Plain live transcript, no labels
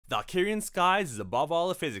Valkyrien Skies is above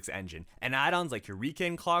all a physics engine, and add-ons like Eureka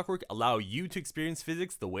and Clockwork allow you to experience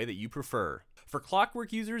physics the way that you prefer. For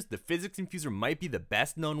Clockwork users, the physics infuser might be the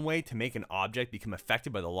best known way to make an object become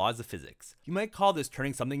affected by the laws of physics. You might call this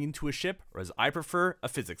turning something into a ship, or as I prefer, a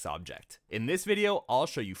physics object. In this video, I'll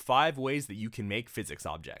show you 5 ways that you can make physics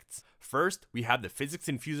objects. First, we have the physics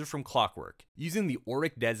infuser from Clockwork. Using the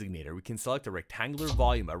auric designator, we can select a rectangular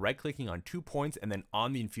volume by right-clicking on 2 points and then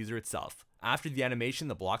on the infuser itself. After the animation,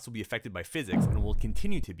 the blocks will be affected by physics and will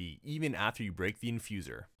continue to be even after you break the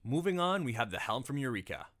infuser. Moving on, we have the helm from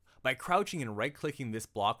Eureka. By crouching and right-clicking this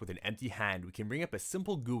block with an empty hand, we can bring up a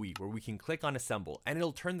simple GUI where we can click on assemble and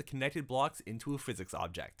it'll turn the connected blocks into a physics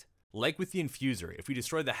object. Like with the infuser, if we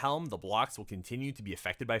destroy the helm, the blocks will continue to be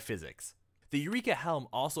affected by physics. The Eureka helm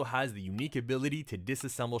also has the unique ability to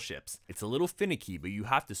disassemble ships. It's a little finicky, but you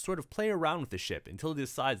have to sort of play around with the ship until it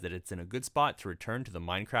decides that it's in a good spot to return to the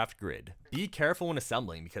Minecraft grid. Be careful when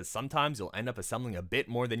assembling because sometimes you'll end up assembling a bit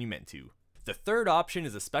more than you meant to. The third option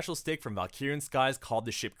is a special stick from Valkyrien Skies called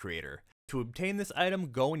the Ship Creator. To obtain this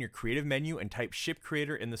item, go in your creative menu and type Ship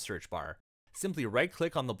Creator in the search bar. Simply right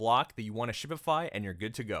click on the block that you want to shipify and you're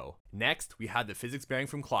good to go. Next, we have the physics bearing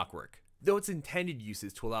from Clockwork. Though its intended use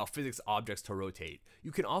is to allow physics objects to rotate,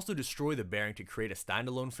 you can also destroy the bearing to create a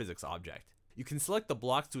standalone physics object. You can select the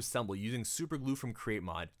blocks to assemble using super glue from Create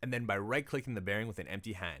Mod, and then by right clicking the bearing with an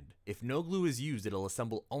empty hand. If no glue is used, it'll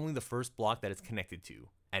assemble only the first block that it's connected to.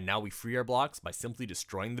 And now we free our blocks by simply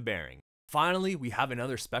destroying the bearing. Finally, we have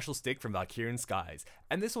another special stick from Valkyrien Skies,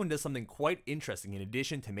 and this one does something quite interesting in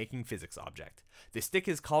addition to making physics object. The stick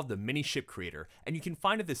is called the Mini Ship Creator, and you can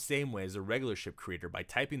find it the same way as a regular ship creator by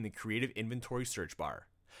typing the Creative Inventory search bar.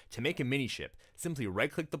 To make a mini ship, simply right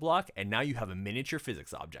click the block and now you have a miniature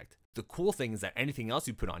physics object. The cool thing is that anything else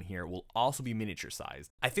you put on here will also be miniature sized.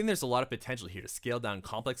 I think there's a lot of potential here to scale down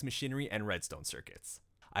complex machinery and redstone circuits.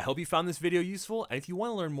 I hope you found this video useful, and if you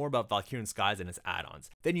want to learn more about Valkyrien Skies and its add-ons,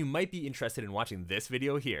 then you might be interested in watching this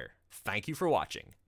video here. Thank you for watching.